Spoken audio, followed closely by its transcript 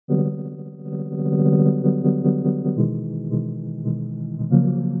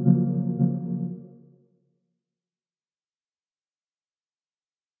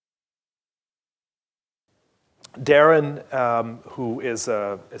Darren, who is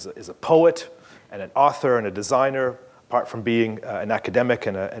a poet and an author and a designer, apart from being an academic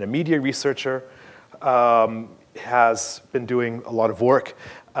and a media researcher, has been doing a lot of work,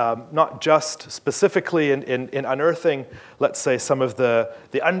 not just specifically in unearthing, let's say, some of the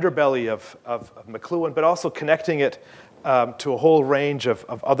underbelly of McLuhan, but also connecting it to a whole range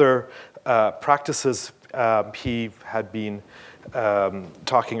of other practices. He had been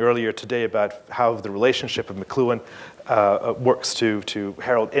talking earlier today about how the relationship of McLuhan works to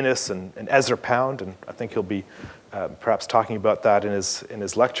Harold Innis and Ezra Pound, and I think he'll be perhaps talking about that in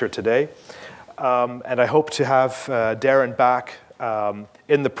his lecture today. And I hope to have Darren back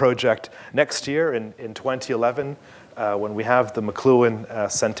in the project next year in 2011 when we have the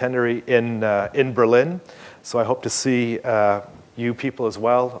McLuhan centenary in Berlin. So I hope to see you people as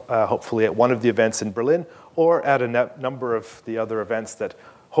well, hopefully at one of the events in Berlin or at a number of the other events that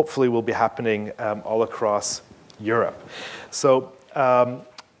hopefully will be happening all across Europe. So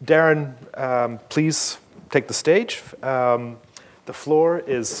Darren, please take the stage. The floor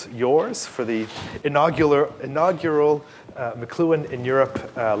is yours for the inaugural McLuhan in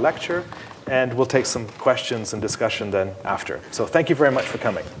Europe lecture, and we'll take some questions and discussion then after. So thank you very much for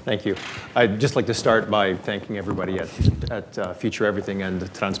coming. Thank you. I'd just like to start by thanking everybody at Future Everything and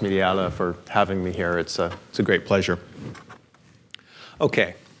Transmediale for having me here. It's a great pleasure.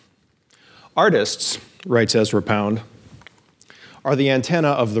 Okay. Artists, writes Ezra Pound, are the antenna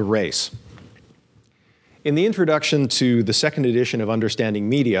of the race. In the introduction to the second edition of Understanding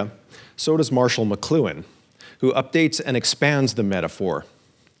Media, so does Marshall McLuhan, who updates and expands the metaphor.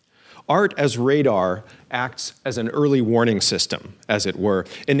 Art as radar acts as an early warning system, as it were,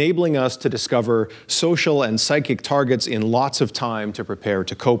 enabling us to discover social and psychic targets in lots of time to prepare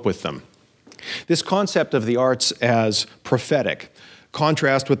to cope with them. This concept of the arts as prophetic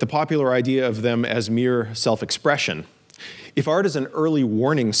contrasts with the popular idea of them as mere self-expression. If art is an early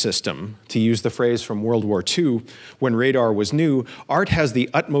warning system, to use the phrase from World War II, when radar was new, art has the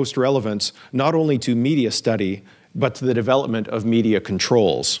utmost relevance not only to media study, but to the development of media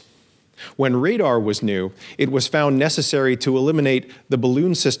controls. When radar was new, it was found necessary to eliminate the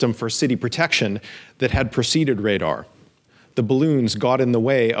balloon system for city protection that had preceded radar. The balloons got in the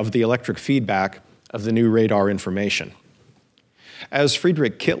way of the electric feedback of the new radar information. As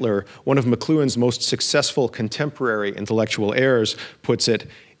Friedrich Kittler, one of McLuhan's most successful contemporary intellectual heirs, puts it,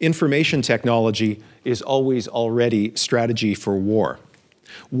 information technology is always already strategy for war.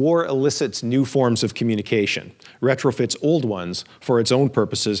 War elicits new forms of communication, retrofits old ones for its own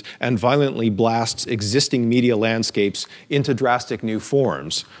purposes, and violently blasts existing media landscapes into drastic new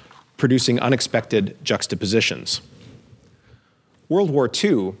forms, producing unexpected juxtapositions. World War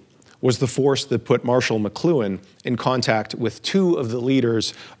II was the force that put Marshall McLuhan in contact with two of the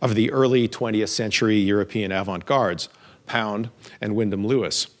leaders of the early 20th century European avant-gardes, Pound and Wyndham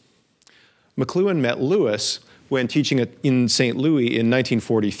Lewis. McLuhan met Lewis when teaching in St. Louis in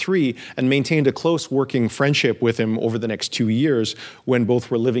 1943 and maintained a close working friendship with him over the next 2 years when both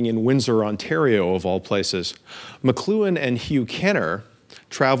were living in Windsor, Ontario, of all places. McLuhan and Hugh Kenner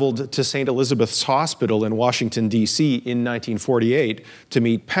traveled to St. Elizabeth's Hospital in Washington, D.C. in 1948 to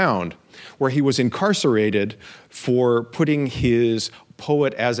meet Pound, where he was incarcerated for putting his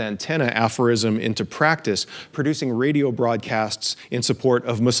poet as antenna aphorism into practice, producing radio broadcasts in support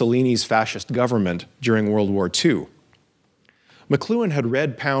of Mussolini's fascist government during World War II. McLuhan had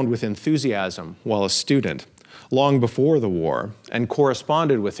read Pound with enthusiasm while a student, long before the war, and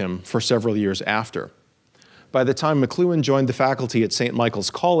corresponded with him for several years after. By the time McLuhan joined the faculty at St.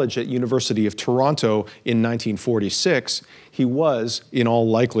 Michael's College at University of Toronto in 1946, he was, in all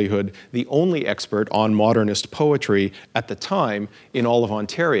likelihood, the only expert on modernist poetry at the time in all of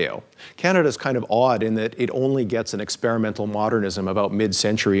Ontario. Canada's kind of odd in that it only gets an experimental modernism about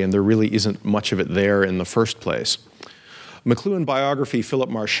mid-century, and there really isn't much of it there in the first place. McLuhan biography Philip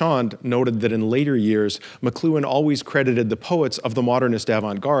Marchand noted that in later years, McLuhan always credited the poets of the modernist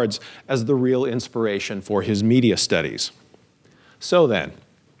avant-gardes as the real inspiration for his media studies. So then,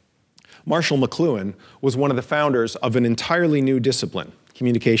 Marshall McLuhan was one of the founders of an entirely new discipline,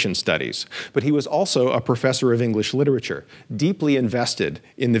 communication studies, but he was also a professor of English literature, deeply invested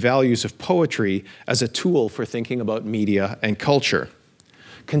in the values of poetry as a tool for thinking about media and culture.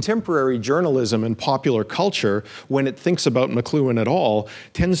 Contemporary journalism and popular culture, when it thinks about McLuhan at all,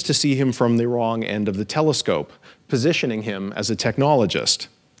 tends to see him from the wrong end of the telescope, positioning him as a technologist.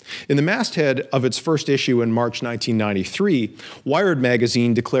 In the masthead of its first issue in March 1993, Wired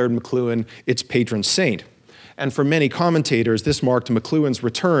magazine declared McLuhan its patron saint. And for many commentators, this marked McLuhan's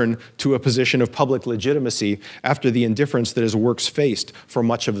return to a position of public legitimacy after the indifference that his works faced for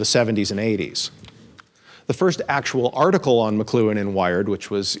much of the 70s and 80s. The first actual article on McLuhan in Wired, which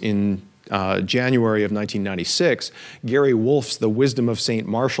was in January of 1996, Gary Wolfe's The Wisdom of St.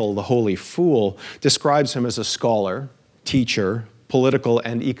 Martial, the Holy Fool, describes him as a scholar, teacher, political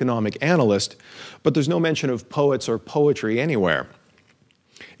and economic analyst, but there's no mention of poets or poetry anywhere.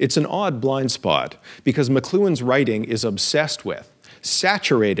 It's an odd blind spot because McLuhan's writing is obsessed with,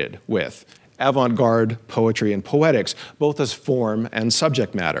 saturated with, avant-garde poetry and poetics, both as form and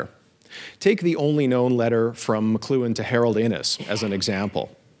subject matter. Take the only known letter from McLuhan to Harold Innis as an example.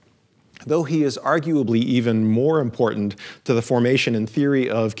 Though he is arguably even more important to the formation and theory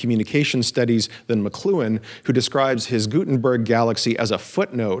of communication studies than McLuhan, who describes his Gutenberg galaxy as a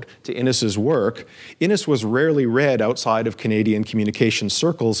footnote to Innis's work, Innis was rarely read outside of Canadian communication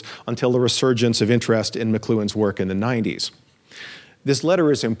circles until the resurgence of interest in McLuhan's work in the 90s. This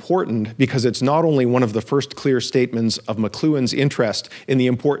letter is important because it's not only one of the first clear statements of McLuhan's interest in the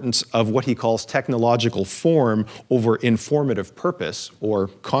importance of what he calls technological form over informative purpose or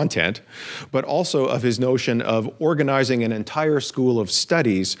content, but also of his notion of organizing an entire school of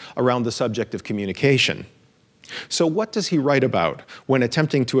studies around the subject of communication. So what does he write about when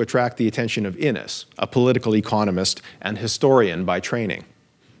attempting to attract the attention of Innis, a political economist and historian by training?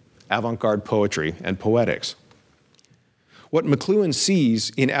 Avant-garde poetry and poetics. What McLuhan sees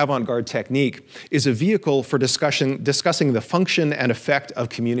in avant-garde technique is a vehicle for discussing the function and effect of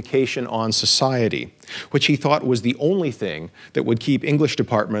communication on society, which he thought was the only thing that would keep English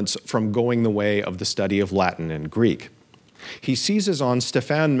departments from going the way of the study of Latin and Greek. He seizes on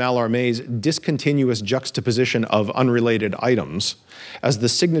Stéphane Mallarmé's discontinuous juxtaposition of unrelated items as the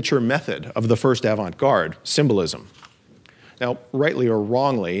signature method of the first avant-garde, symbolism. Now, rightly or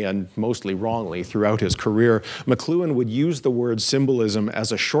wrongly, and mostly wrongly throughout his career, McLuhan would use the word symbolism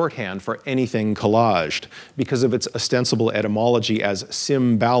as a shorthand for anything collaged because of its ostensible etymology as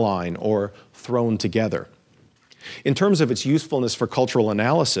symballine, or thrown together. In terms of its usefulness for cultural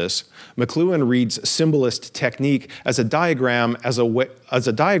analysis, McLuhan reads symbolist technique as a diagram of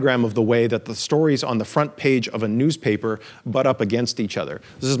the way that the stories on the front page of a newspaper butt up against each other.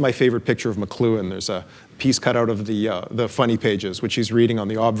 This is my favorite picture of McLuhan. There's a piece cut out of the funny pages, which he's reading on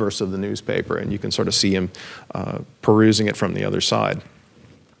the obverse of the newspaper, and you can sort of see him perusing it from the other side.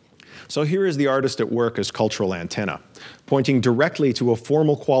 So here is the artist at work as cultural antenna, pointing directly to a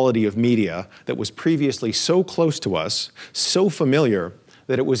formal quality of media that was previously so close to us, so familiar,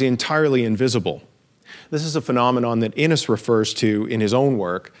 that it was entirely invisible. This is a phenomenon that Innis refers to in his own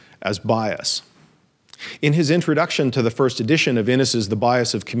work as bias. In his introduction to the first edition of Innis's The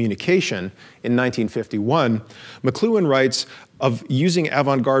Bias of Communication in 1951, McLuhan writes of using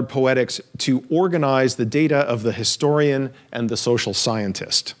avant-garde poetics to organize the data of the historian and the social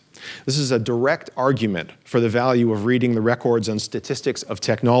scientist. This is a direct argument for the value of reading the records and statistics of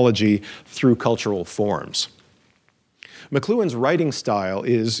technology through cultural forms. McLuhan's writing style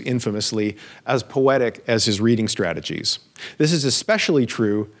is, infamously, as poetic as his reading strategies. This is especially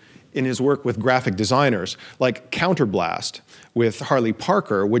true in his work with graphic designers, like Counterblast with Harley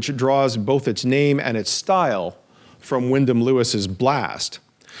Parker, which draws both its name and its style from Wyndham Lewis's Blast.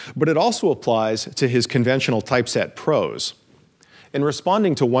 But it also applies to his conventional typeset prose. In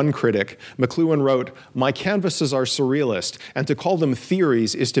responding to one critic, McLuhan wrote, "My canvases are surrealist, and to call them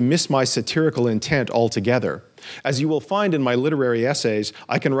theories is to miss my satirical intent altogether. As you will find in my literary essays,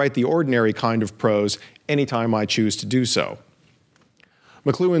 I can write the ordinary kind of prose anytime I choose to do so."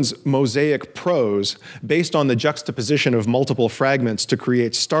 McLuhan's mosaic prose, based on the juxtaposition of multiple fragments to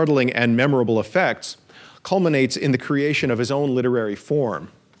create startling and memorable effects, culminates in the creation of his own literary form,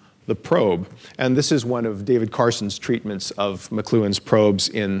 the probe. And this is one of David Carson's treatments of McLuhan's probes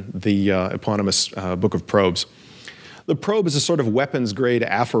in the eponymous Book of Probes. The probe is a sort of weapons-grade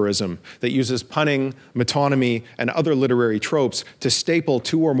aphorism that uses punning, metonymy, and other literary tropes to staple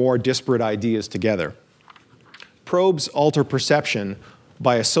two or more disparate ideas together. Probes alter perception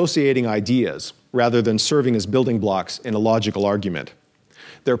by associating ideas rather than serving as building blocks in a logical argument.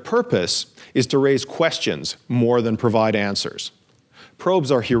 Their purpose is to raise questions more than provide answers.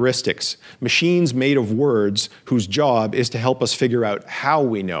 Probes are heuristics, machines made of words whose job is to help us figure out how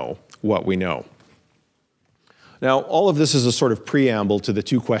we know what we know. Now, all of this is a sort of preamble to the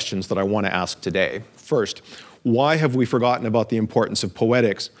two questions that I want to ask today. First, why have we forgotten about the importance of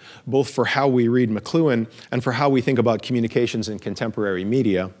poetics, both for how we read McLuhan and for how we think about communications in contemporary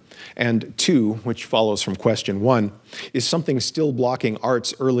media? And two, which follows from question one, is something still blocking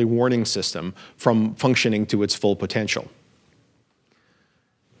art's early warning system from functioning to its full potential?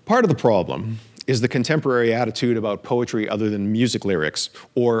 Part of the problem is the contemporary attitude about poetry other than music lyrics,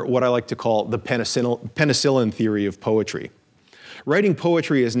 or what I like to call the penicillin theory of poetry. Writing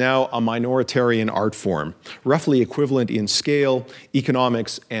poetry is now a minoritarian art form, roughly equivalent in scale,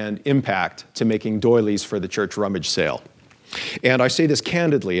 economics, and impact to making doilies for the church rummage sale. And I say this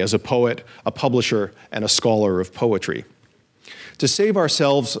candidly as a poet, a publisher, and a scholar of poetry. To save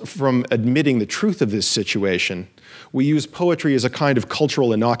ourselves from admitting the truth of this situation, we use poetry as a kind of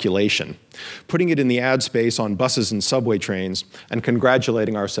cultural inoculation, putting it in the ad space on buses and subway trains, and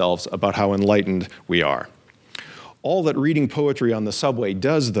congratulating ourselves about how enlightened we are. All that reading poetry on the subway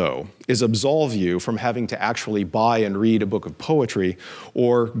does, though, is absolve you from having to actually buy and read a book of poetry,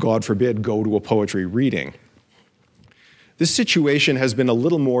 or, God forbid, go to a poetry reading. This situation has been a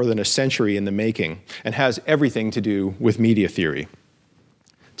little more than a century in the making and has everything to do with media theory.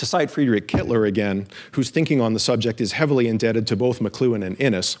 To cite Friedrich Kittler again, whose thinking on the subject is heavily indebted to both McLuhan and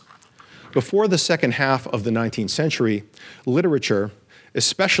Innes, before the second half of the 19th century, literature,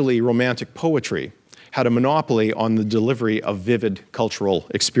 especially romantic poetry, had a monopoly on the delivery of vivid cultural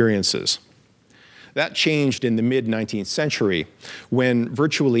experiences. That changed in the mid-19th century when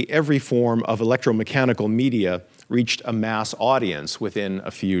virtually every form of electromechanical media reached a mass audience within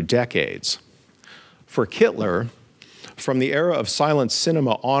a few decades. For Kittler, from the era of silent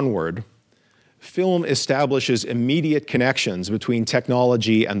cinema onward, film establishes immediate connections between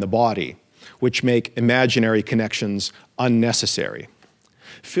technology and the body, which make imaginary connections unnecessary.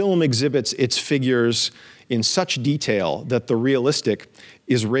 Film exhibits its figures in such detail that the realistic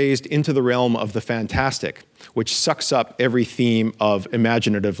is raised into the realm of the fantastic, which sucks up every theme of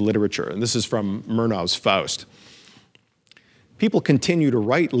imaginative literature. And this is from Murnau's Faust. People continue to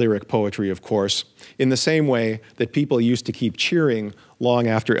write lyric poetry, of course, in the same way that people used to keep cheering long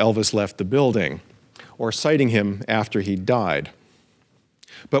after Elvis left the building, or citing him after he died.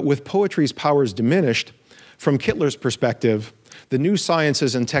 But with poetry's powers diminished, from Kittler's perspective, the new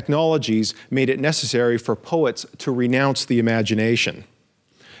sciences and technologies made it necessary for poets to renounce the imagination.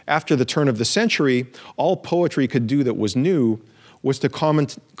 After the turn of the century, all poetry could do that was new was to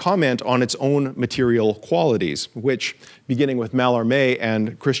comment on its own material qualities, which, beginning with Mallarmé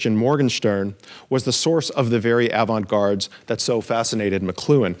and Christian Morgenstern, was the source of the very avant-gardes that so fascinated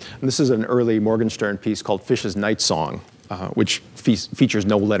McLuhan. And this is an early Morgenstern piece called Fish's Night Song, which features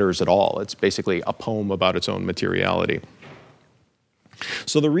no letters at all. It's basically a poem about its own materiality.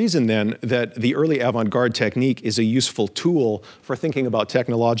 So the reason then that the early avant-garde technique is a useful tool for thinking about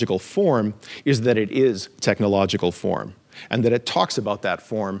technological form is that it is technological form, and that it talks about that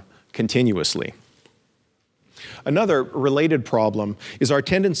form continuously. Another related problem is our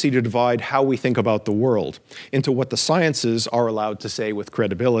tendency to divide how we think about the world into what the sciences are allowed to say with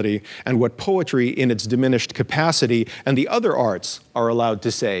credibility and what poetry in its diminished capacity and the other arts are allowed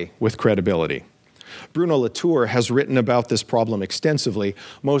to say with credibility. Bruno Latour has written about this problem extensively,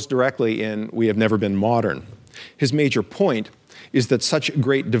 most directly in We Have Never Been Modern. His major point is that such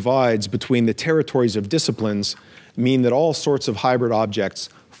great divides between the territories of disciplines mean that all sorts of hybrid objects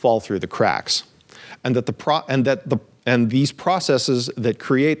fall through the cracks, and that these processes that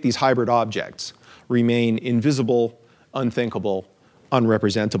create these hybrid objects remain invisible, unthinkable,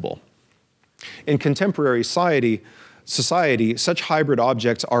 unrepresentable. In contemporary society, such hybrid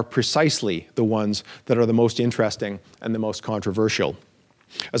objects are precisely the ones that are the most interesting and the most controversial.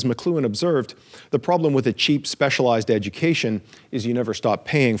 As McLuhan observed, the problem with a cheap, specialized education is you never stop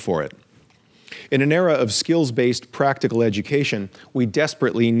paying for it. In an era of skills-based practical education, we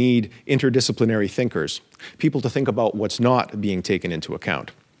desperately need interdisciplinary thinkers, people to think about what's not being taken into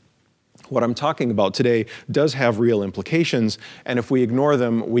account. What I'm talking about today does have real implications, and if we ignore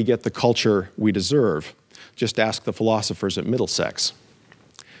them, we get the culture we deserve. Just ask the philosophers at Middlesex.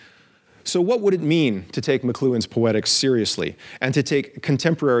 So what would it mean to take McLuhan's poetics seriously and to take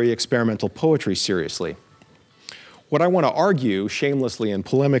contemporary experimental poetry seriously? What I want to argue, shamelessly and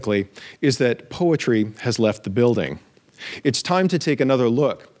polemically, is that poetry has left the building. It's time to take another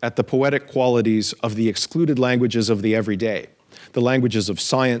look at the poetic qualities of the excluded languages of the everyday, the languages of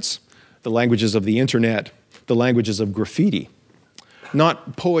science, the languages of the internet, the languages of graffiti.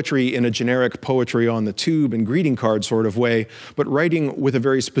 Not poetry in a generic poetry on the tube and greeting card sort of way, but writing with a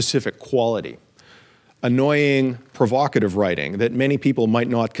very specific quality. Annoying, provocative writing that many people might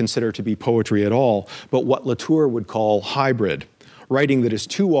not consider to be poetry at all, but what Latour would call hybrid. Writing that is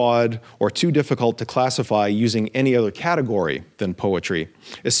too odd or too difficult to classify using any other category than poetry,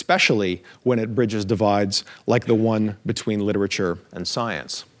 especially when it bridges divides like the one between literature and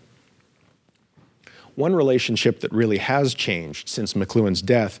science. One relationship that really has changed since McLuhan's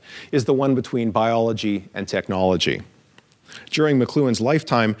death is the one between biology and technology. During McLuhan's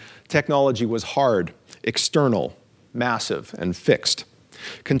lifetime, technology was hard, external, massive, and fixed.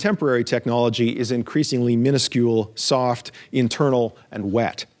 Contemporary technology is increasingly minuscule, soft, internal, and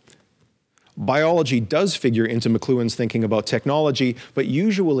wet. Biology does figure into McLuhan's thinking about technology, but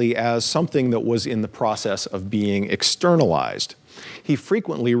usually as something that was in the process of being externalized. He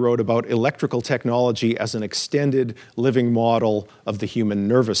frequently wrote about electrical technology as an extended living model of the human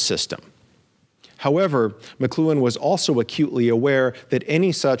nervous system. However, McLuhan was also acutely aware that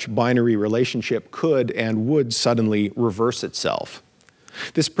any such binary relationship could and would suddenly reverse itself.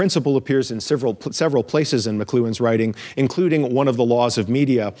 This principle appears in several places in McLuhan's writing, including one of the laws of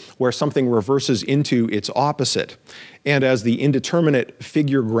media, where something reverses into its opposite, and as the indeterminate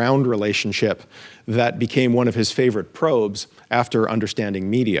figure-ground relationship that became one of his favorite probes after understanding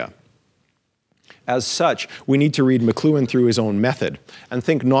media. As such, we need to read McLuhan through his own method and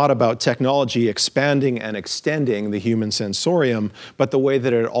think not about technology expanding and extending the human sensorium, but the way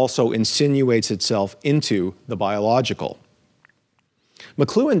that it also insinuates itself into the biological.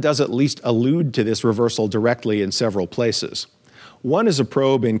 McLuhan does at least allude to this reversal directly in several places. One is a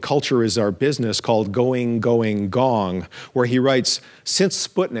probe in Culture is Our Business called Going, Going, Gong, where he writes, "Since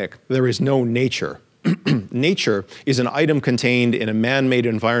Sputnik, there is no nature. Nature is an item contained in a man-made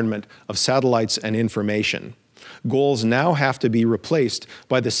environment of satellites and information. Goals now have to be replaced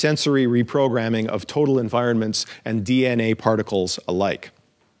by the sensory reprogramming of total environments and DNA particles alike."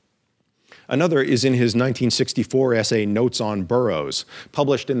 Another is in his 1964 essay, Notes on Burroughs,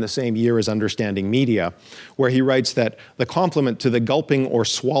 published in the same year as Understanding Media, where he writes that the complement to the gulping or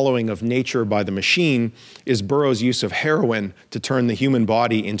swallowing of nature by the machine is Burroughs' use of heroin to turn the human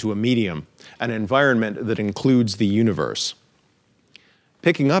body into a medium, an environment that includes the universe.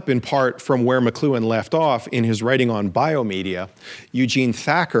 Picking up in part from where McLuhan left off in his writing on biomedia, Eugene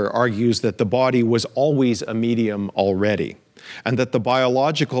Thacker argues that the body was always a medium already, and that the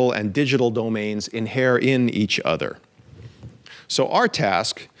biological and digital domains inhere in each other. So our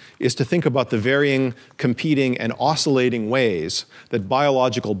task is to think about the varying, competing, and oscillating ways that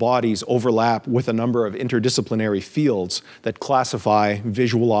biological bodies overlap with a number of interdisciplinary fields that classify,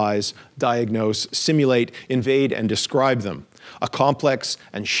 visualize, diagnose, simulate, invade, and describe them, a complex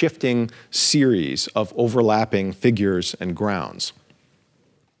and shifting series of overlapping figures and grounds.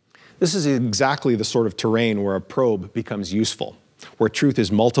 This is exactly the sort of terrain where a probe becomes useful, where truth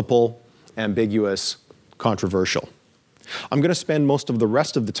is multiple, ambiguous, controversial. I'm going to spend most of the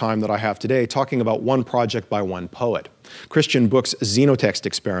rest of the time that I have today talking about one project by one poet, Christian Book's Xenotext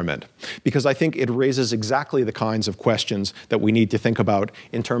experiment, because I think it raises exactly the kinds of questions that we need to think about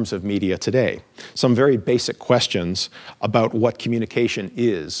in terms of media today. Some very basic questions about what communication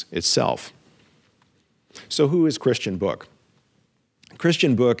is itself. So who is Christian Book?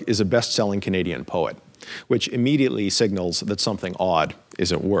 Christian Book is a best-selling Canadian poet, which immediately signals that something odd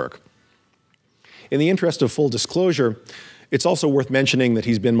is at work. In the interest of full disclosure, it's also worth mentioning that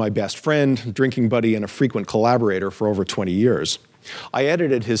he's been my best friend, drinking buddy, and a frequent collaborator for over 20 years. I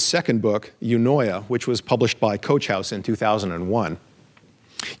edited his second book, Eunoia, which was published by Coach House in 2001.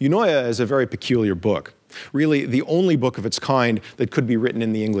 Eunoia is a very peculiar book, really the only book of its kind that could be written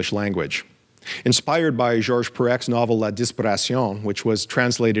in the English language. Inspired by Georges Perec's novel La Disparition, which was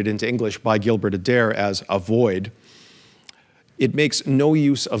translated into English by Gilbert Adair as A Void, it makes no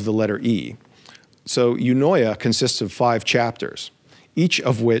use of the letter E. So Eunoia consists of 5 chapters, each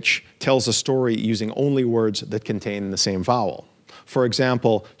of which tells a story using only words that contain the same vowel. For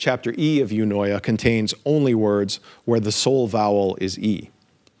example, chapter E of Eunoia contains only words where the sole vowel is E.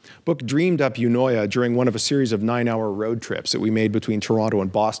 Book dreamed up Eunoia during one of a series of 9-hour road trips that we made between Toronto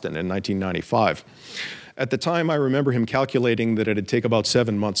and Boston in 1995. At the time, I remember him calculating that it'd take about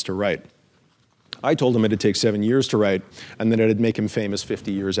 7 months to write. I told him it'd take 7 years to write, and that it'd make him famous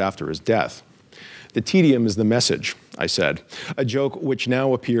 50 years after his death. The tedium is the message, I said, a joke which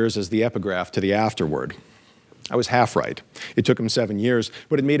now appears as the epigraph to the afterword. I was half right. It took him 7 years,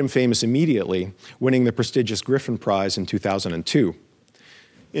 but it made him famous immediately, winning the prestigious Griffin Prize in 2002.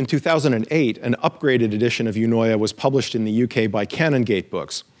 In 2008, an upgraded edition of Eunoia was published in the UK by Canongate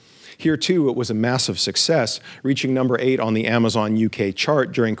Books. Here, too, it was a massive success, reaching number 8 on the Amazon UK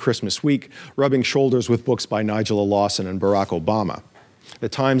chart during Christmas week, rubbing shoulders with books by Nigel Lawson and Barack Obama. The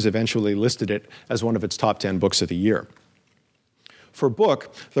Times eventually listed it as one of its top 10 books of the year. For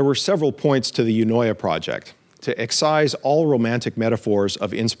Book, there were several points to the Eunoia project: to excise all romantic metaphors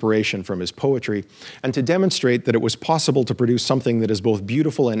of inspiration from his poetry, and to demonstrate that it was possible to produce something that is both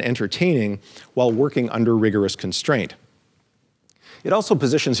beautiful and entertaining while working under rigorous constraint. It also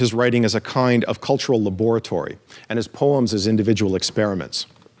positions his writing as a kind of cultural laboratory, and his poems as individual experiments.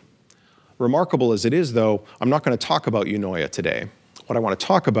 Remarkable as it is, though, I'm not going to talk about Eunoia today. What I want to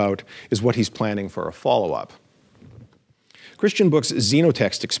talk about is what he's planning for a follow-up. Christian Book's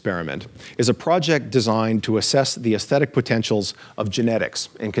Xenotext experiment is a project designed to assess the aesthetic potentials of genetics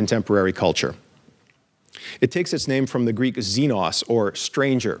in contemporary culture. It takes its name from the Greek xenos, or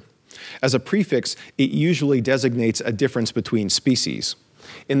stranger. As a prefix, it usually designates a difference between species.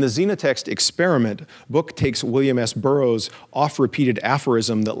 In the Xenotext experiment, Book takes William S. Burroughs' oft-repeated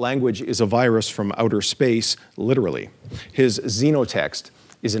aphorism that language is a virus from outer space literally. His Xenotext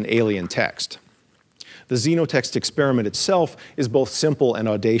is an alien text. The Xenotext experiment itself is both simple and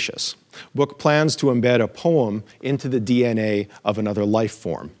audacious. Book plans to embed a poem into the DNA of another life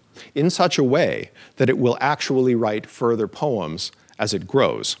form in such a way that it will actually write further poems as it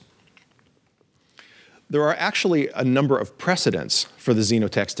grows. There are actually a number of precedents for the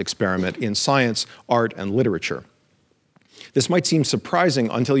Xenotext experiment in science, art, and literature. This might seem surprising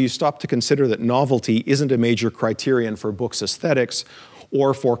until you stop to consider that novelty isn't a major criterion for Book's aesthetics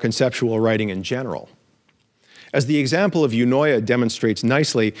or for conceptual writing in general. As the example of Eunoia demonstrates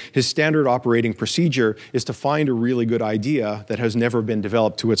nicely, his standard operating procedure is to find a really good idea that has never been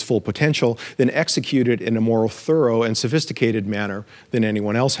developed to its full potential, then execute it in a more thorough and sophisticated manner than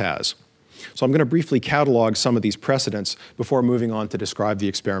anyone else has. So I'm going to briefly catalog some of these precedents before moving on to describe the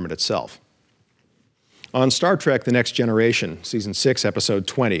experiment itself. On Star Trek: The Next Generation, Season 6, Episode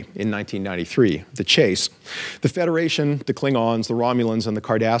 20, in 1993, The Chase, the Federation, the Klingons, the Romulans, and the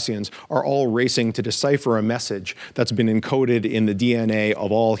Cardassians are all racing to decipher a message that's been encoded in the DNA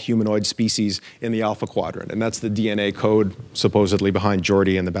of all humanoid species in the Alpha Quadrant, and that's the DNA code supposedly behind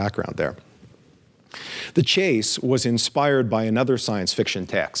Geordi in the background there. The Chase was inspired by another science fiction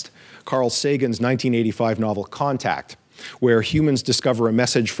text, Carl Sagan's 1985 novel Contact, where humans discover a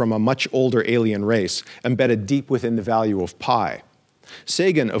message from a much older alien race embedded deep within the value of pi.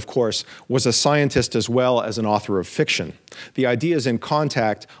 Sagan, of course, was a scientist as well as an author of fiction. The ideas in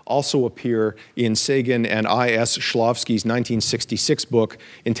Contact also appear in Sagan and I.S. Shklovsky's 1966 book,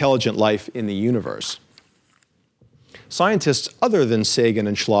 Intelligent Life in the Universe. Scientists other than Sagan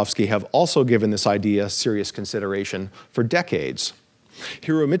and Shklovsky have also given this idea serious consideration for decades.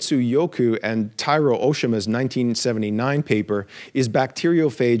 Hiromitsu Yoku and Tairo Oshima's 1979 paper, Is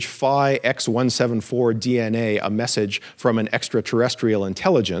Bacteriophage Phi X174 DNA a Message from an Extraterrestrial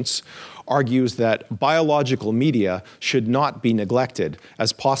Intelligence?, argues that biological media should not be neglected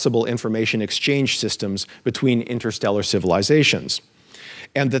as possible information exchange systems between interstellar civilizations,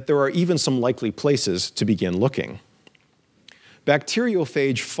 and that there are even some likely places to begin looking.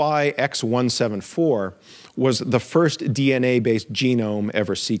 Bacteriophage Phi X174 was the first DNA-based genome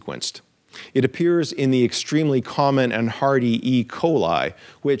ever sequenced. It appears in the extremely common and hardy E. coli,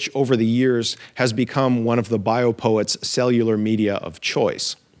 which over the years has become one of the biopoet's cellular media of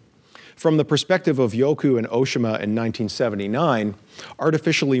choice. From the perspective of Yoku and Oshima in 1979,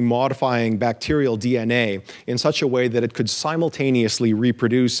 artificially modifying bacterial DNA in such a way that it could simultaneously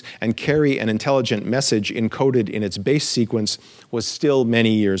reproduce and carry an intelligent message encoded in its base sequence was still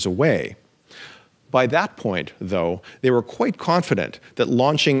many years away. By that point, though, they were quite confident that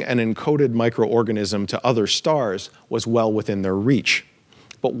launching an encoded microorganism to other stars was well within their reach.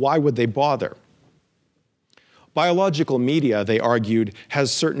 But why would they bother? Biological media, they argued,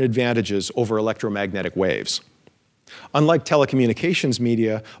 has certain advantages over electromagnetic waves. Unlike telecommunications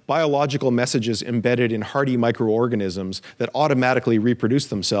media, biological messages embedded in hardy microorganisms that automatically reproduce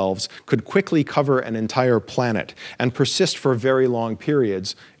themselves could quickly cover an entire planet and persist for very long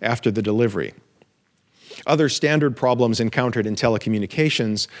periods after the delivery. Other standard problems encountered in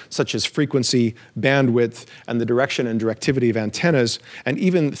telecommunications, such as frequency, bandwidth, and the direction and directivity of antennas, and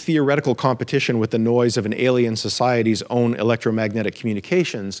even theoretical competition with the noise of an alien society's own electromagnetic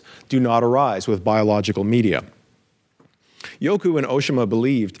communications, do not arise with biological media. Yoku and Oshima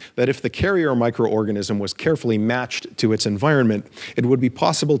believed that if the carrier microorganism was carefully matched to its environment, it would be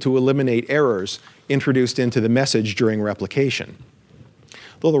possible to eliminate errors introduced into the message during replication.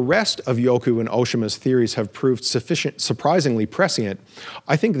 Though the rest of Yoku and Oshima's theories have proved surprisingly prescient,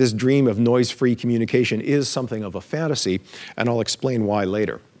 I think this dream of noise-free communication is something of a fantasy, and I'll explain why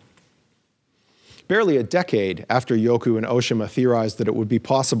later. Barely a decade after Yoku and Oshima theorized that it would be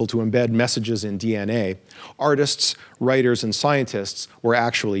possible to embed messages in DNA, artists, writers, and scientists were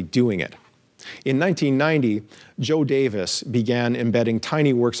actually doing it. In 1990, Joe Davis began embedding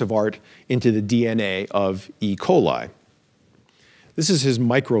tiny works of art into the DNA of E. coli. This is his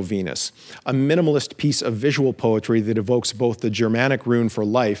Micro-Venus, a minimalist piece of visual poetry that evokes both the Germanic rune for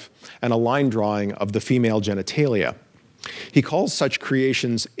life and a line drawing of the female genitalia. He calls such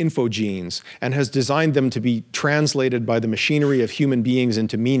creations infogenes and has designed them to be translated by the machinery of human beings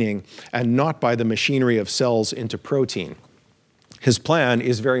into meaning and not by the machinery of cells into protein. His plan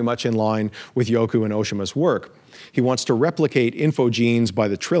is very much in line with Yoku and Oshima's work. He wants to replicate infogenes by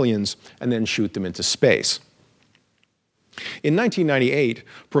the trillions and then shoot them into space. In 1998,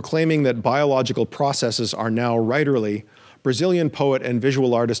 proclaiming that biological processes are now writerly, Brazilian poet and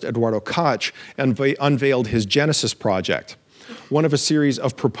visual artist Eduardo Koch unveiled his Genesis project, one of a series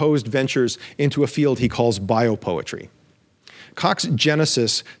of proposed ventures into a field he calls biopoetry. Koch's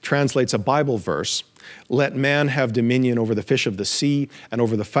Genesis translates a Bible verse, "Let man have dominion over the fish of the sea and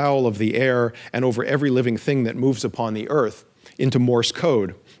over the fowl of the air and over every living thing that moves upon the earth," into Morse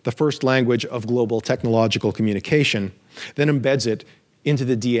code, the first language of global technological communication, then embeds it into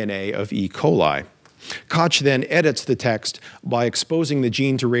the DNA of E. coli. Koch then edits the text by exposing the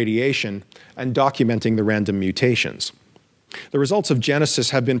gene to radiation and documenting the random mutations. The results of Genesis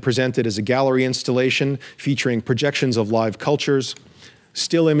have been presented as a gallery installation featuring projections of live cultures,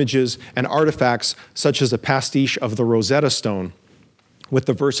 still images, and artifacts such as a pastiche of the Rosetta Stone, with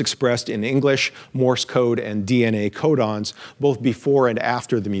the verse expressed in English, Morse code, and DNA codons, both before and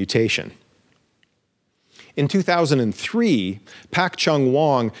after the mutation. In 2003, Pak Chung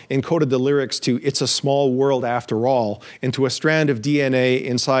Wong encoded the lyrics to "It's a Small World After All" into a strand of DNA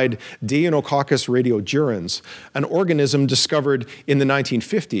inside Deinococcus radiodurans, an organism discovered in the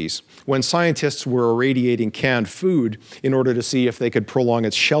 1950s when scientists were irradiating canned food in order to see if they could prolong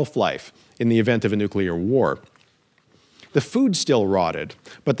its shelf life in the event of a nuclear war. The food still rotted,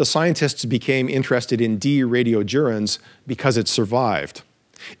 but the scientists became interested in D. radiodurans because it survived.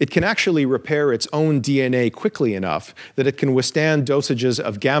 It can actually repair its own DNA quickly enough that it can withstand dosages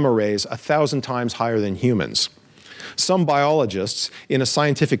of gamma rays 1,000 times higher than humans. Some biologists, in a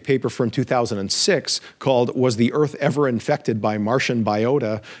scientific paper from 2006 called "Was the Earth Ever Infected by Martian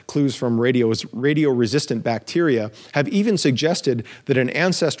Biota? Clues from Radio-Resistant Bacteria," have even suggested that an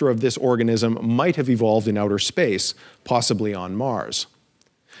ancestor of this organism might have evolved in outer space, possibly on Mars.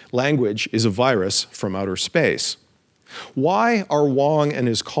 Language is a virus from outer space. Why are Wong and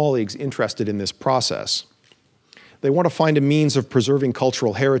his colleagues interested in this process? They want to find a means of preserving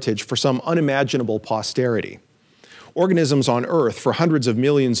cultural heritage for some unimaginable posterity. Organisms on Earth for hundreds of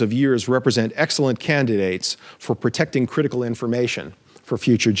millions of years represent excellent candidates for protecting critical information for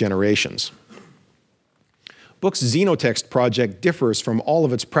future generations. Book's Xenotext project differs from all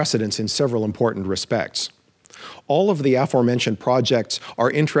of its precedents in several important respects. All of the aforementioned projects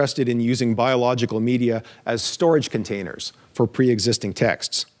are interested in using biological media as storage containers for pre-existing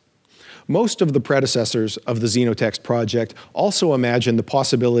texts. Most of the predecessors of the Xenotext project also imagined the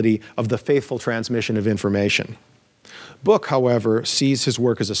possibility of the faithful transmission of information. Book, however, sees his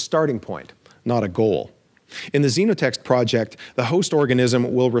work as a starting point, not a goal. In the Xenotext project, the host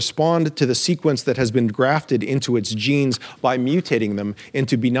organism will respond to the sequence that has been grafted into its genes by mutating them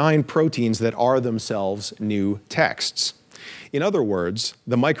into benign proteins that are themselves new texts. In other words,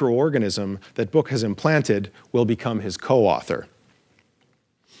 the microorganism that Book has implanted will become his co-author.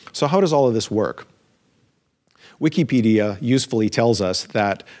 So how does all of this work? Wikipedia usefully tells us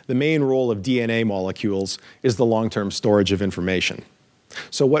that the main role of DNA molecules is the long-term storage of information.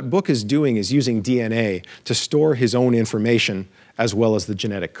 So what Book is doing is using DNA to store his own information as well as the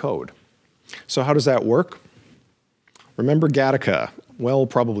genetic code. So how does that work? Remember Gattaca? Well,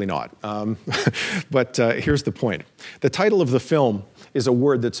 probably not. But here's the point. The title of the film is a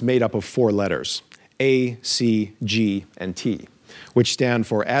word that's made up of 4 letters, A, C, G, and T, which stand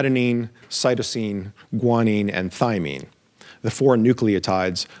for adenine, cytosine, guanine, and thymine, the 4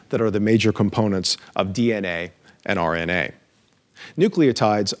 nucleotides that are the major components of DNA and RNA.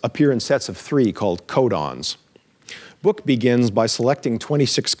 Nucleotides appear in sets of 3 called codons. Book begins by selecting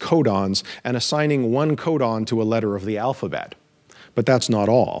 26 codons and assigning 1 codon to a letter of the alphabet. But that's not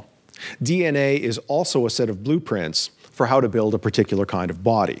all. DNA is also a set of blueprints for how to build a particular kind of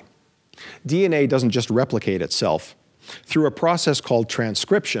body. DNA doesn't just replicate itself. Through a process called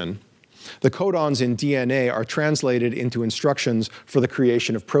transcription, the codons in DNA are translated into instructions for the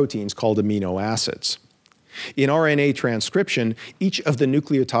creation of proteins called amino acids. In RNA transcription, each of the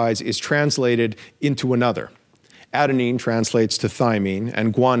nucleotides is translated into another. Adenine translates to thymine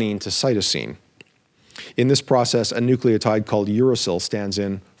and guanine to cytosine. In this process, a nucleotide called uracil stands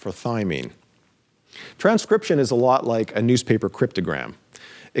in for thymine. Transcription is a lot like a newspaper cryptogram,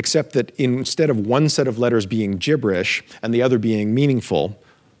 except that instead of one set of letters being gibberish and the other being meaningful,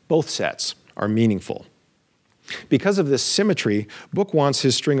 both sets are meaningful. Because of this symmetry, Book wants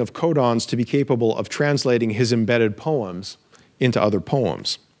his string of codons to be capable of translating his embedded poems into other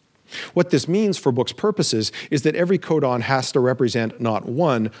poems. What this means for Book's purposes is that every codon has to represent not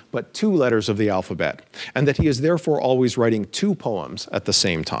 1, but 2 letters of the alphabet, and that he is therefore always writing 2 poems at the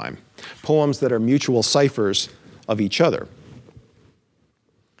same time, poems that are mutual ciphers of each other.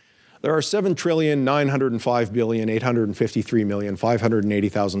 There are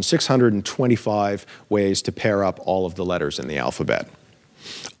 7,905,853,580,625 ways to pair up all of the letters in the alphabet.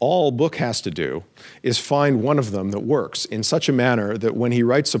 All Book has to do is find one of them that works in such a manner that when he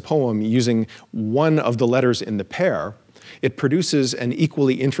writes a poem using one of the letters in the pair, it produces an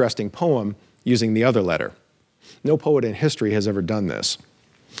equally interesting poem using the other letter. No poet in history has ever done this.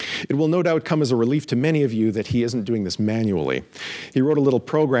 It will no doubt come as a relief to many of you that he isn't doing this manually. He wrote a little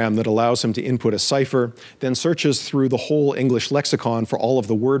program that allows him to input a cipher, then searches through the whole English lexicon for all of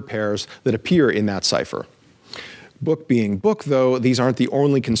the word pairs that appear in that cipher. Book being book, though, these aren't the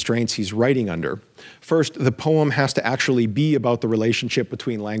only constraints he's writing under. First, the poem has to actually be about the relationship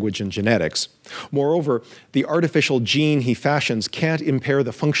between language and genetics. Moreover, the artificial gene he fashions can't impair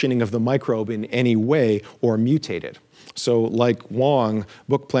the functioning of the microbe in any way or mutate it. So, like Wong,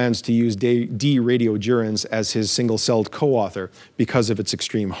 Book plans to use D. radiodurans as his single-celled co-author because of its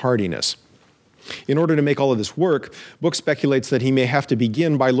extreme hardiness. In order to make all of this work, Book speculates that he may have to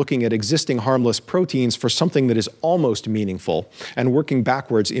begin by looking at existing harmless proteins for something that is almost meaningful and working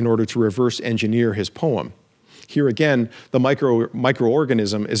backwards in order to reverse engineer his poem. Here again, the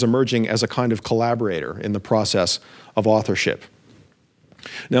microorganism is emerging as a kind of collaborator in the process of authorship.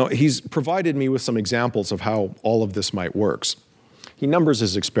 Now, he's provided me with some examples of how all of this might work. He numbers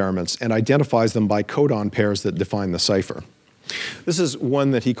his experiments and identifies them by codon pairs that define the cipher. This is one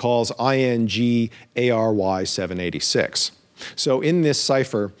that he calls ING-ARY786. So in this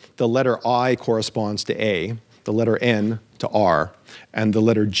cipher, the letter I corresponds to A, the letter N to R, and the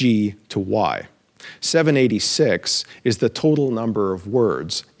letter G to Y. 786 is the total number of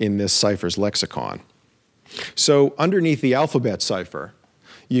words in this cipher's lexicon. So underneath the alphabet cipher,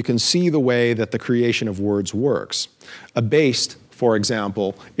 you can see the way that the creation of words works. Abased, for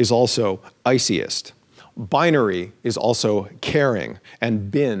example, is also iciest. Binary is also caring, and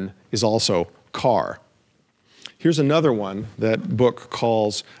bin is also car. Here's another one that Book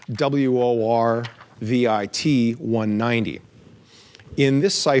calls WORVIT 190. In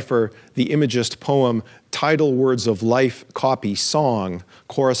this cipher, the imagist poem Tidal Words of Life Copy Song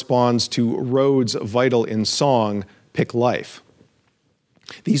corresponds to Rhodes' Vital in Song Pick Life.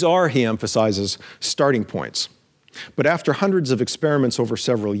 These are, he emphasizes, starting points. But after hundreds of experiments over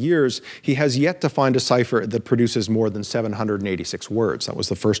several years, he has yet to find a cipher that produces more than 786 words. That was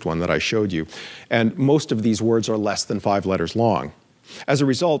the first one that I showed you. And most of these words are less than 5 letters long. As a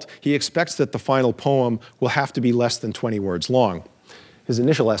result, he expects that the final poem will have to be less than 20 words long. His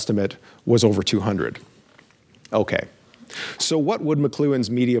initial estimate was over 200. Okay. So what would McLuhan's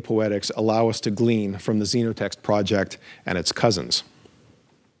media poetics allow us to glean from the Xenotext project and its cousins?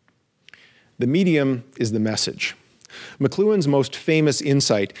 The medium is the message. McLuhan's most famous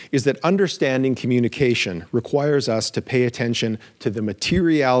insight is that understanding communication requires us to pay attention to the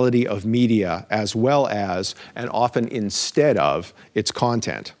materiality of media as well as, and often instead of, its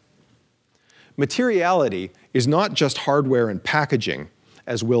content. Materiality is not just hardware and packaging,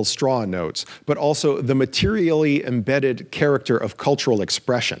 as Will Straw notes, but also the materially embedded character of cultural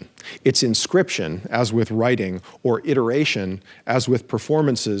expression, its inscription, as with writing, or iteration, as with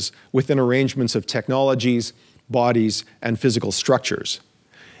performances, within arrangements of technologies, bodies, and physical structures.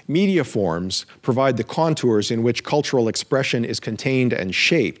 Media forms provide the contours in which cultural expression is contained and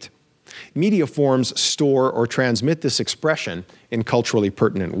shaped. Media forms store or transmit this expression in culturally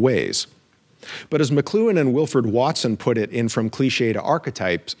pertinent ways. But as McLuhan and Wilfred Watson put it in From Cliché to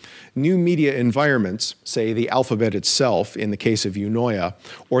Archetypes, new media environments, say the alphabet itself in the case of Eunoia,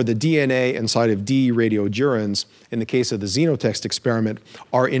 or the DNA inside of D. radiodurans in the case of the Xenotext experiment,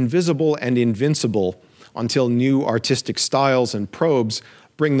 are invisible and invincible until new artistic styles and probes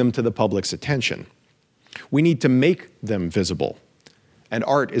bring them to the public's attention. We need to make them visible, and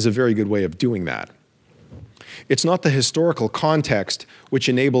art is a very good way of doing that. It's not the historical context which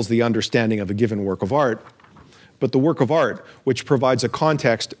enables the understanding of a given work of art, but the work of art which provides a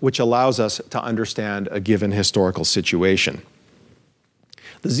context which allows us to understand a given historical situation.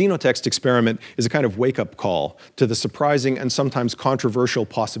 The Xenotext experiment is a kind of wake-up call to the surprising and sometimes controversial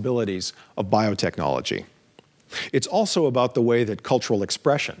possibilities of biotechnology. It's also about the way that cultural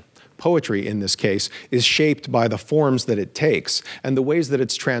expression, poetry in this case, is shaped by the forms that it takes and the ways that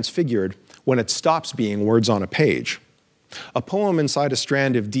it's transfigured when it stops being words on a page. A poem inside a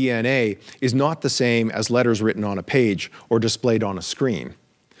strand of DNA is not the same as letters written on a page or displayed on a screen.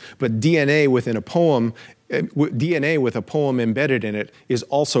 But DNA with a poem embedded in it is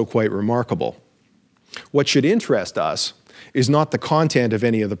also quite remarkable. What should interest us is not the content of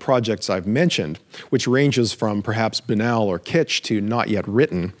any of the projects I've mentioned, which ranges from perhaps banal or kitsch to not yet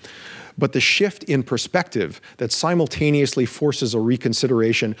written, but the shift in perspective that simultaneously forces a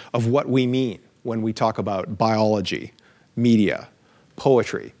reconsideration of what we mean when we talk about biology, media,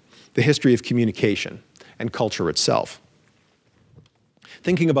 poetry, the history of communication, and culture itself.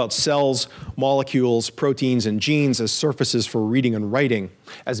 Thinking about cells, molecules, proteins, and genes as surfaces for reading and writing,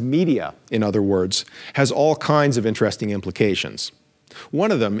 as media, in other words, has all kinds of interesting implications. One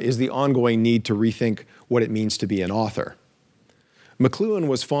of them is the ongoing need to rethink what it means to be an author. McLuhan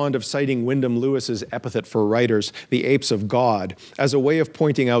was fond of citing Wyndham Lewis's epithet for writers, the apes of God, as a way of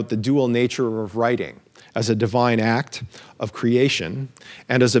pointing out the dual nature of writing, as a divine act of creation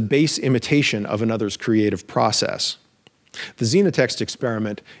and as a base imitation of another's creative process. The xenotext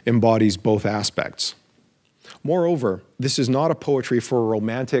experiment embodies both aspects. Moreover, this is not a poetry for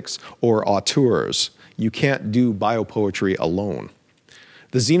romantics or auteurs. You can't do biopoetry alone.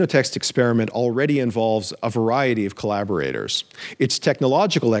 The xenotext experiment already involves a variety of collaborators. Its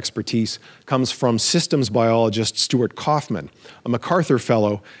technological expertise comes from systems biologist Stuart Kauffman, a MacArthur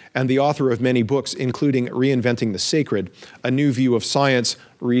Fellow and the author of many books, including Reinventing the Sacred, A New View of Science,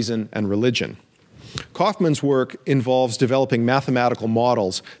 Reason, and Religion. Kauffman's work involves developing mathematical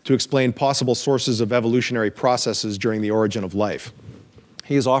models to explain possible sources of evolutionary processes during the origin of life.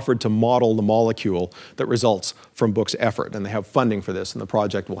 He has offered to model the molecule that results from Book's effort, and they have funding for this, and the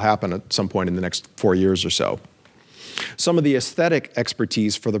project will happen at some point in the next 4 years or so. Some of the aesthetic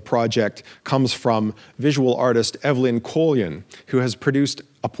expertise for the project comes from visual artist Evelyn Collion, who has produced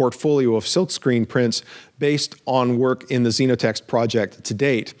a portfolio of silkscreen prints based on work in the Xenotext project to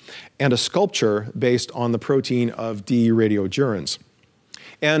date, and a sculpture based on the protein of D. radiodurans.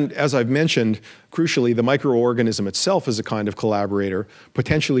 And as I've mentioned, crucially, the microorganism itself is a kind of collaborator,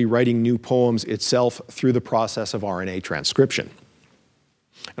 potentially writing new poems itself through the process of RNA transcription.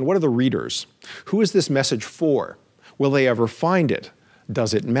 And what are the readers? Who is this message for? Will they ever find it?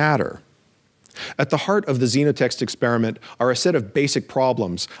 Does it matter? At the heart of the xenotext experiment are a set of basic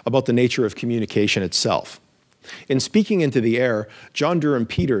problems about the nature of communication itself. In Speaking into the Air, John Durham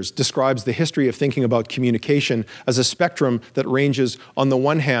Peters describes the history of thinking about communication as a spectrum that ranges, on the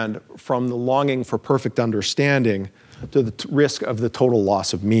one hand, from the longing for perfect understanding to the risk of the total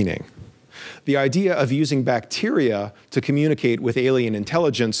loss of meaning. The idea of using bacteria to communicate with alien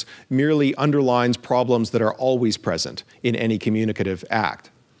intelligence merely underlines problems that are always present in any communicative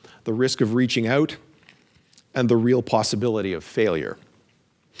act: the risk of reaching out and the real possibility of failure.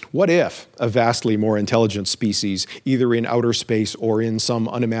 What if a vastly more intelligent species, either in outer space or in some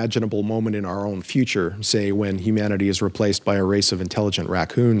unimaginable moment in our own future, say when humanity is replaced by a race of intelligent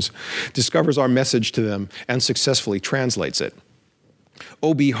raccoons, discovers our message to them and successfully translates it?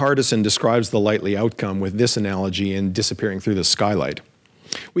 O.B. Hardison describes the likely outcome with this analogy in Disappearing Through the Skylight.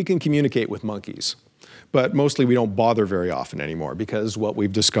 We can communicate with monkeys, but mostly we don't bother very often anymore, because what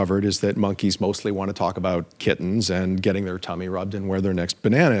we've discovered is that monkeys mostly want to talk about kittens and getting their tummy rubbed and where their next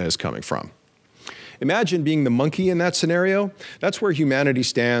banana is coming from. Imagine being the monkey in that scenario. That's where humanity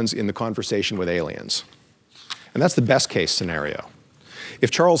stands in the conversation with aliens. And that's the best case scenario. If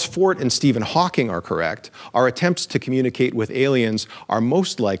Charles Fort and Stephen Hawking are correct, our attempts to communicate with aliens are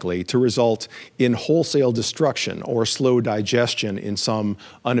most likely to result in wholesale destruction or slow digestion in some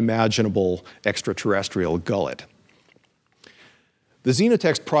unimaginable extraterrestrial gullet. The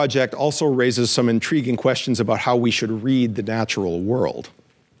Xenotext project also raises some intriguing questions about how we should read the natural world.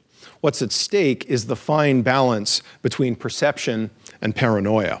 What's at stake is the fine balance between perception and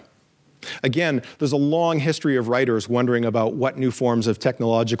paranoia. Again, there's a long history of writers wondering about what new forms of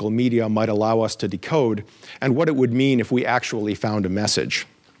technological media might allow us to decode and what it would mean if we actually found a message.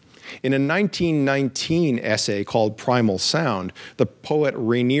 In a 1919 essay called Primal Sound, the poet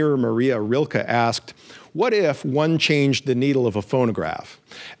Rainier Maria Rilke asked, "What if one changed the needle of a phonograph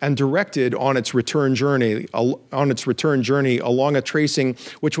and directed on its return journey along a tracing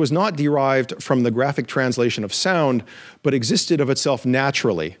which was not derived from the graphic translation of sound, but existed of itself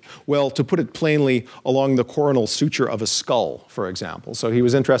naturally? Well, to put it plainly, along the coronal suture of a skull, for example." So he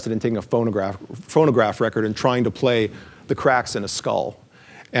was interested in taking a phonograph record and trying to play the cracks in a skull,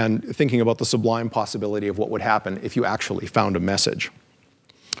 and thinking about the sublime possibility of what would happen if you actually found a message.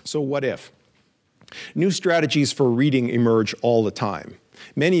 So what if? New strategies for reading emerge all the time,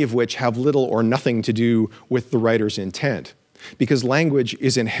 many of which have little or nothing to do with the writer's intent, because language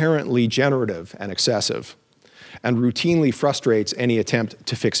is inherently generative and excessive, and routinely frustrates any attempt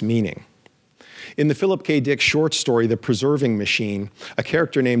to fix meaning. In the Philip K. Dick short story, The Preserving Machine, a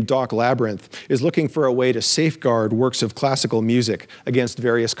character named Doc Labyrinth is looking for a way to safeguard works of classical music against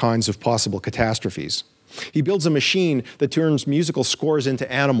various kinds of possible catastrophes. He builds a machine that turns musical scores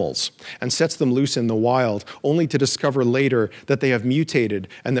into animals and sets them loose in the wild, only to discover later that they have mutated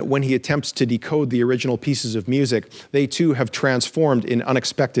and that when he attempts to decode the original pieces of music, they too have transformed in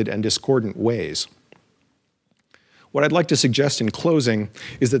unexpected and discordant ways. What I'd like to suggest in closing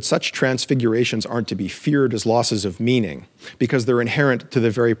is that such transfigurations aren't to be feared as losses of meaning, because they're inherent to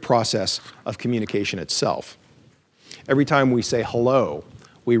the very process of communication itself. Every time we say hello,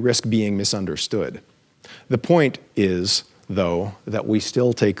 we risk being misunderstood. The point is, though, that we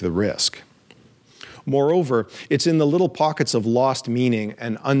still take the risk. Moreover, it's in the little pockets of lost meaning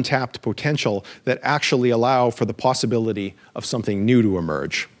and untapped potential that actually allow for the possibility of something new to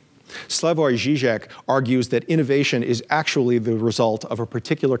emerge. Slavoj Žižek argues that innovation is actually the result of a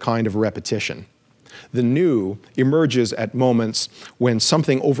particular kind of repetition. The new emerges at moments when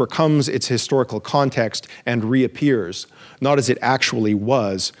something overcomes its historical context and reappears, not as it actually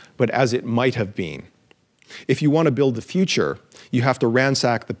was, but as it might have been. If you want to build the future, you have to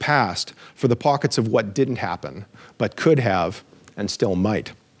ransack the past for the pockets of what didn't happen, but could have and still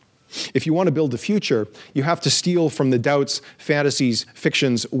might. If you want to build the future, you have to steal from the doubts, fantasies,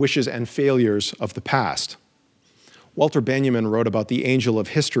 fictions, wishes, and failures of the past. Walter Benjamin wrote about the angel of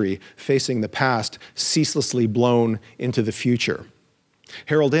history facing the past, ceaselessly blown into the future.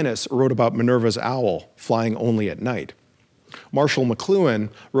 Harold Innis wrote about Minerva's owl flying only at night. Marshall McLuhan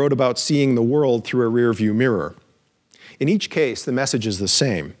wrote about seeing the world through a rearview mirror. In each case, the message is the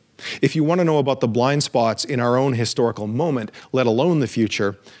same. If you want to know about the blind spots in our own historical moment, let alone the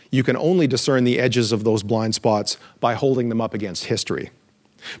future, you can only discern the edges of those blind spots by holding them up against history.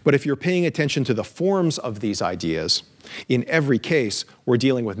 But if you're paying attention to the forms of these ideas, in every case, we're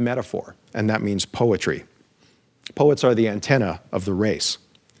dealing with metaphor, and that means poetry. Poets are the antenna of the race.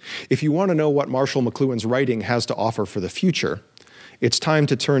 If you want to know what Marshall McLuhan's writing has to offer for the future, it's time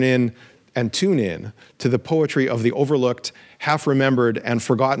to turn in and tune in to the poetry of the overlooked, half-remembered, and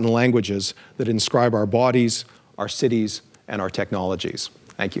forgotten languages that inscribe our bodies, our cities, and our technologies.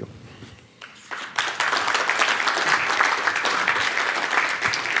 Thank you.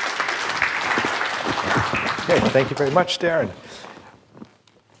 Okay, thank you very much, Darren.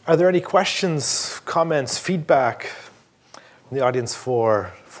 Are there any questions, comments, feedback from the audience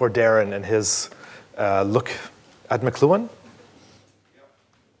for Darren and his look at McLuhan?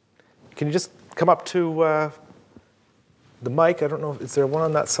 Can you just come up to the mic? I don't know, is there one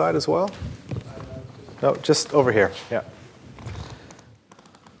on that side as well? No, just over here, yeah.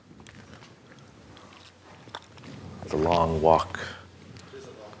 It's a long walk.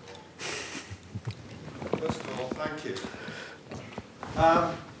 First of all, thank you.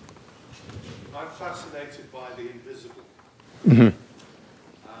 I'm fascinated by the invisible. Mm-hmm.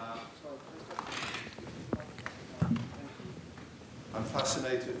 I'm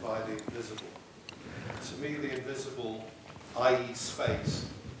fascinated by the invisible. To me, the invisible, i.e. space,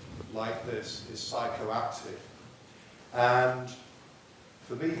 like this, is psychoactive. And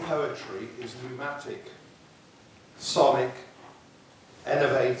for me, poetry is pneumatic, sonic,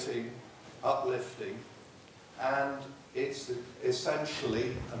 innovating, uplifting, and it's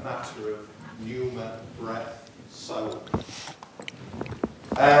essentially a matter of pneuma, breath, soul.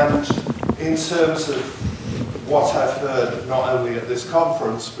 And in terms of what I've heard, not only at this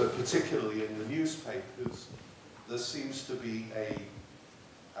conference, but particularly in the newspapers, there seems to be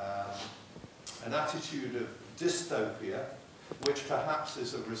an attitude of dystopia, which perhaps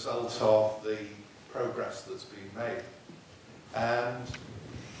is a result of the progress that's been made. And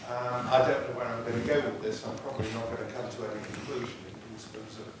I don't know where I'm going to go with this. I'm probably not going to come to any conclusion in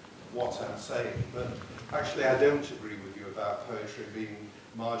terms of what I'm saying. But actually, I don't agree with you about poetry being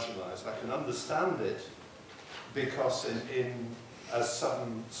marginalized. I can understand it because as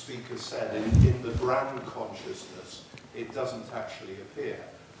some speakers said, in the brand consciousness, it doesn't actually appear.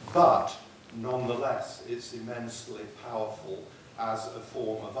 But nonetheless, it's immensely powerful as a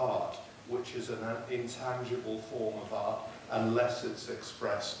form of art, which is an intangible form of art unless it's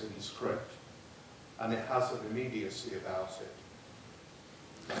expressed in script. And it has an immediacy about it.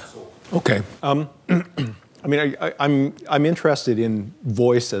 That's all. Okay. I mean, I'm interested in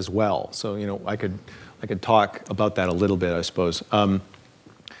voice as well, so I could talk about that a little bit, I suppose. As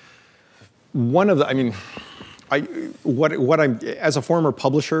a former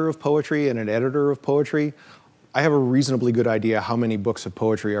publisher of poetry and an editor of poetry, I have a reasonably good idea how many books of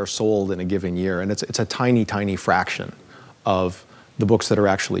poetry are sold in a given year, and it's a tiny, tiny fraction of the books that are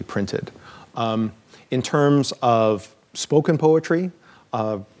actually printed. In terms of spoken poetry,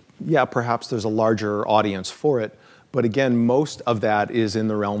 yeah, perhaps there's a larger audience for it, but again, most of that is in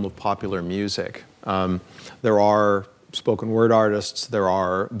the realm of popular music. There are spoken word artists, there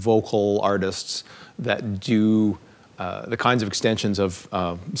are vocal artists that do the kinds of extensions of,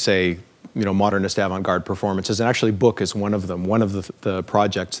 say, modernist avant-garde performances. And actually, Book is one of them. One of the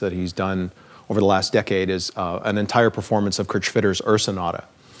projects that he's done over the last decade is an entire performance of Kurt Schwitter's Ursonata,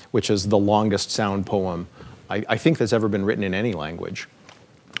 which is the longest sound poem I think that's ever been written in any language.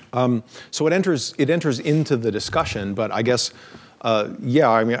 So it enters into the discussion, but I guess, yeah,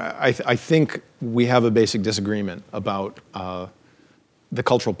 I mean, I think we have a basic disagreement about the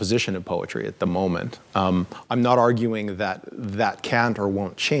cultural position of poetry at the moment. I'm not arguing that that can't or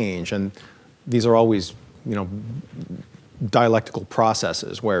won't change, and these are always, dialectical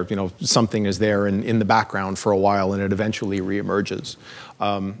processes where, something is there in the background for a while and it eventually reemerges.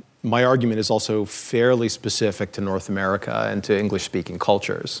 My argument is also fairly specific to North America and to English-speaking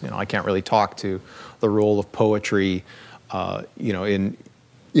cultures. I can't really talk to the role of poetry,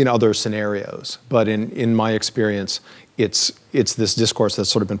 in other scenarios. But in my experience, it's this discourse that's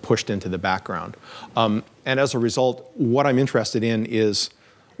sort of been pushed into the background. And as a result, what I'm interested in is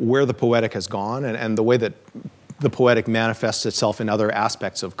where the poetic has gone and the way that the poetic manifests itself in other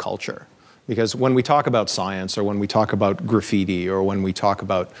aspects of culture. Because when we talk about science, or when we talk about graffiti, or when we talk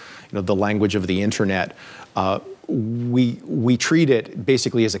about the language of the internet, we treat it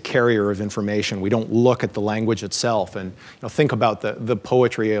basically as a carrier of information. We don't look at the language itself and think about the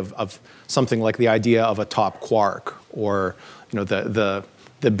poetry of something like the idea of a top quark, or the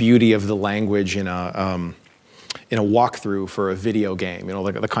beauty of the language in a walkthrough for a video game.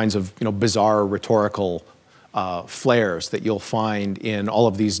 The kinds of bizarre rhetorical flares that you'll find in all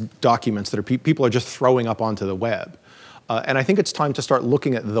of these documents that people are just throwing up onto the web. And I think it's time to start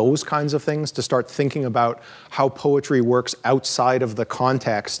looking at those kinds of things, to start thinking about how poetry works outside of the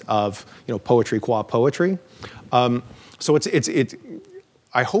context of poetry qua poetry. So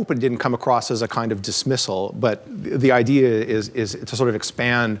I hope it didn't come across as a kind of dismissal, but the idea is to sort of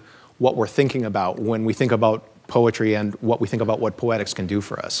expand what we're thinking about when we think about poetry and what we think about what poetics can do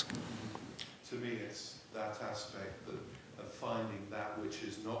for us. To me, it's that aspect of finding that which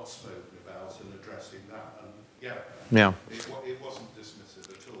is not spoken about and addressing that. And yeah. It wasn't dismissive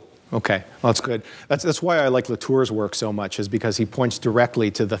at all. Okay, well, that's good. That's why I like Latour's work so much, is because he points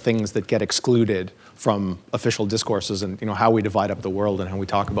directly to the things that get excluded from official discourses and how we divide up the world and how we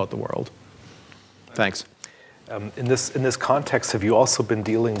talk about the world. Thanks. In this context, have you also been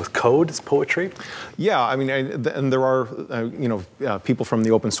dealing with code as poetry? Yeah, I mean, and there are people from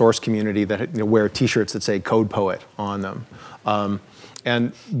the open source community that wear T-shirts that say "Code Poet" on them.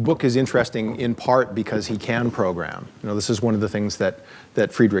 And Book is interesting in part because he can program. This is one of the things that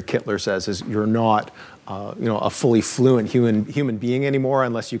Friedrich Kittler says is you're not a fully fluent human being anymore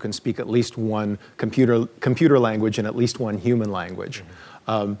unless you can speak at least one computer language and at least one human language.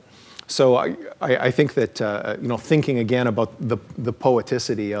 Mm-hmm. So I think that thinking again about the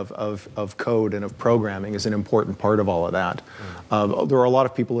poeticity of code and of programming is an important part of all of that. There are a lot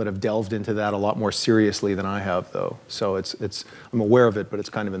of people that have delved into that a lot more seriously than I have, though. So I'm aware of it, but it's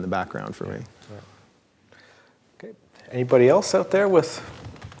kind of in the background for me. Yeah. Okay. Anybody else out there with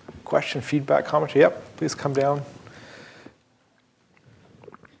question, feedback, commentary? Yep. Please come down.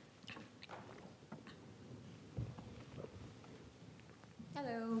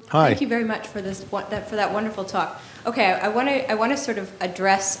 Hi. Thank you very much for that wonderful talk. Okay, I want to sort of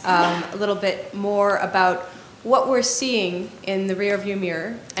address a little bit more about what we're seeing in the rearview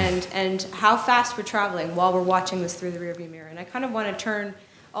mirror and how fast we're traveling while we're watching this through the rearview mirror. And I kind of want to turn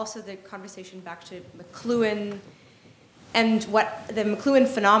also the conversation back to McLuhan and what the McLuhan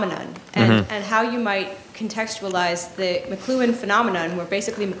phenomenon and how you might contextualize the McLuhan phenomenon, where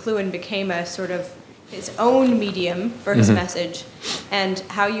basically McLuhan became a sort of his own medium for his message, and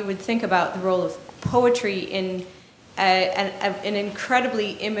how you would think about the role of poetry in an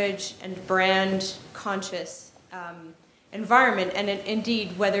incredibly image and brand conscious environment, and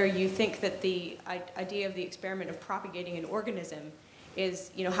indeed whether you think that the idea of the experiment of propagating an organism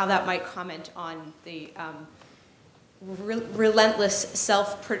is, how that might comment on the relentless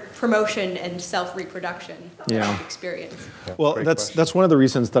self-promotion and self-reproduction experience. Yeah, well, that's one of the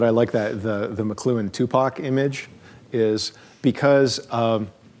reasons that I like the McLuhan Tupac image, is because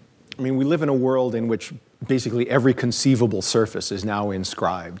we live in a world in which basically every conceivable surface is now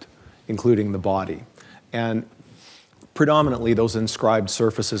inscribed, including the body, and predominantly those inscribed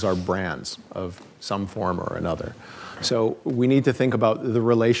surfaces are brands of some form or another. So we need to think about the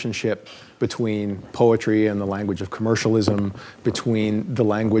relationship between poetry and the language of commercialism, between the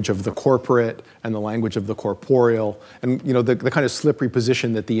language of the corporate and the language of the corporeal, and the kind of slippery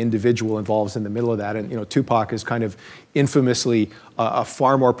position that the individual involves in the middle of that. And Tupac is kind of infamously a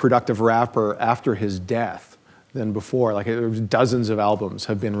far more productive rapper after his death than before. Like dozens of albums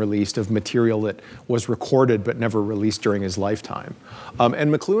have been released of material that was recorded but never released during his lifetime.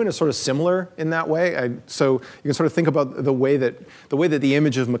 And McLuhan is sort of similar in that way. So you can sort of think about the way that the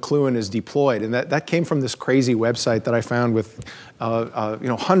image of McLuhan is deployed, and that came from this crazy website that I found with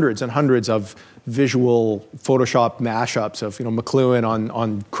hundreds and hundreds of visual Photoshop mashups of McLuhan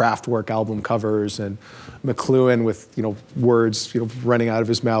on Kraftwerk album covers, and McLuhan with words running out of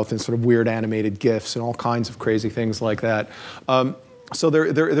his mouth and sort of weird animated GIFs and all kinds of crazy things like that. So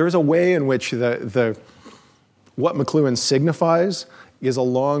there is a way in which what McLuhan signifies is a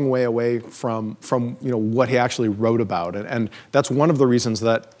long way away from what he actually wrote about, and that's one of the reasons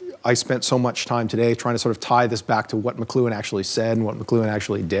that I spent so much time today trying to sort of tie this back to what McLuhan actually said and what McLuhan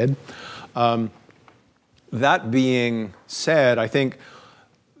actually did. That being said, I think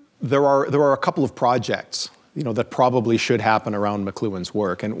there are a couple of projects that probably should happen around McLuhan's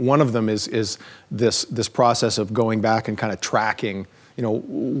work, and one of them is this process of going back and kind of tracking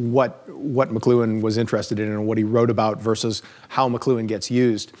what McLuhan was interested in and what he wrote about versus how McLuhan gets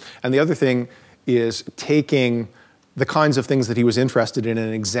used. And the other thing is taking the kinds of things that he was interested in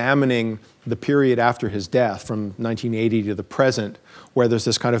and examining the period after his death from 1980 to the present, where there's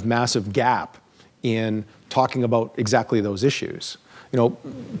this kind of massive gap in talking about exactly those issues.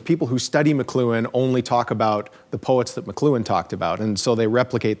 People who study McLuhan only talk about the poets that McLuhan talked about, and so they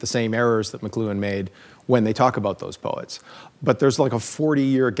replicate the same errors that McLuhan made when they talk about those poets. But there's like a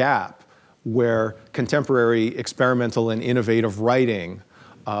 40-year gap where contemporary experimental and innovative writing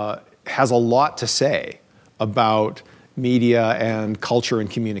has a lot to say about media and culture and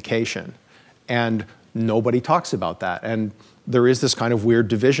communication. And nobody talks about that. And there is this kind of weird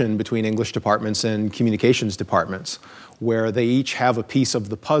division between English departments and communications departments where they each have a piece of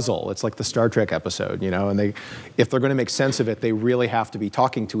the puzzle. It's like the Star Trek episode, and if they're going to make sense of it, they really have to be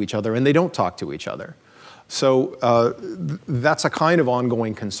talking to each other, and they don't talk to each other. So that's a kind of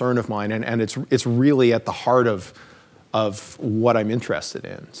ongoing concern of mine, and it's really at the heart of what I'm interested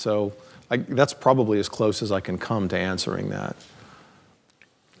in. So that's probably as close as I can come to answering that.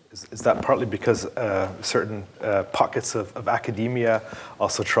 Is that partly because certain pockets of academia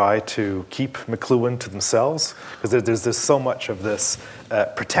also try to keep McLuhan to themselves? Because there's so much of this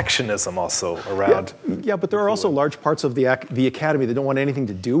protectionism also around. Yeah, but there are also large parts of the academy that don't want anything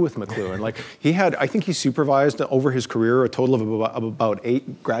to do with McLuhan. Like I think he supervised over his career a total of about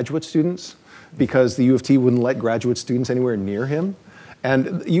 8 graduate students, because the U of T wouldn't let graduate students anywhere near him.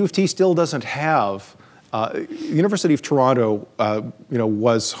 And U of T still doesn't have, University of Toronto,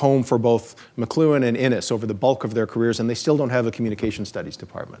 was home for both McLuhan and Innes over the bulk of their careers, and they still don't have a communication studies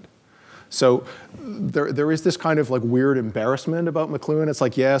department. So there is this kind of like weird embarrassment about McLuhan. It's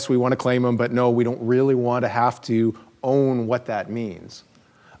like, yes, we want to claim him, but no, we don't really want to have to own what that means.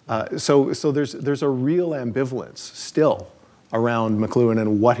 So there's a real ambivalence still around McLuhan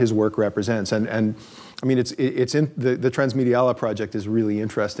and what his work represents. And I mean, it's in the Transmediala project is really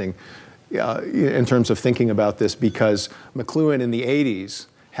interesting in terms of thinking about this, because McLuhan in the 80s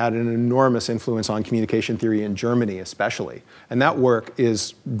had an enormous influence on communication theory in Germany especially. And that work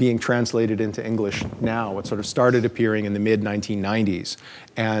is being translated into English now. It sort of started appearing in the mid-1990s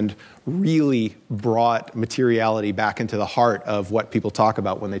and really brought materiality back into the heart of what people talk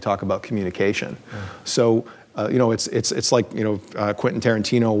about when they talk about communication. Yeah. So it's like Quentin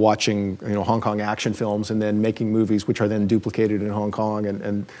Tarantino watching Hong Kong action films and then making movies which are then duplicated in Hong Kong,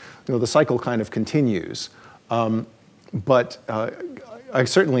 and the cycle kind of continues. But I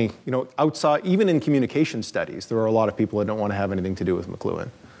certainly outside, even in communication studies, there are a lot of people that don't want to have anything to do with McLuhan.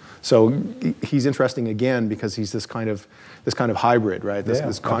 So he's interesting again because he's this kind of hybrid, right?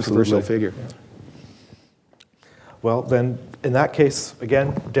 This controversial figure. Yeah. Well, then, in that case,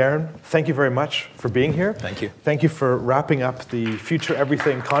 again, Darren, thank you very much for being here. Thank you. Thank you for wrapping up the Future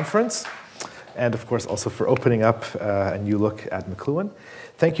Everything conference, and of course also for opening up a new look at McLuhan.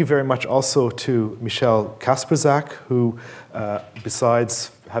 Thank you very much also to Michelle Kasperzak, who, besides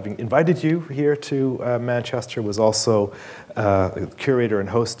having invited you here to Manchester, was also curator and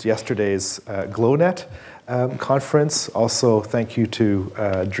host yesterday's GlowNet conference. Also, thank you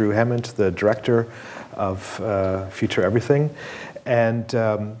to Drew Hammond, the director of Future Everything. And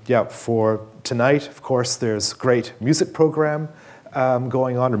for tonight, of course, there's great music program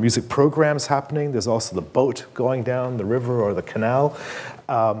going on, or music programs happening. There's also the boat going down the river or the canal.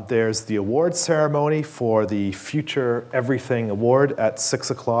 There's the awards ceremony for the Future Everything Award at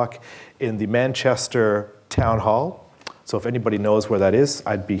 6 o'clock in the Manchester Town Hall. So if anybody knows where that is,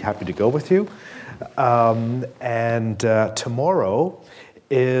 I'd be happy to go with you. And tomorrow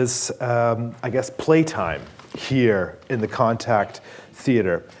is, I guess, playtime here in the Contact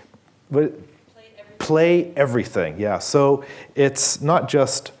Theatre. Play everything, yeah. So it's not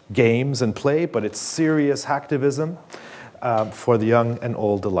just games and play, but it's serious hacktivism for the young and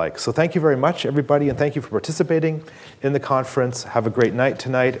old alike. So thank you very much, everybody, and thank you for participating in the conference. Have a great night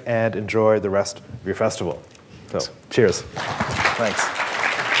tonight, and enjoy the rest of your festival. So, cheers. Thanks.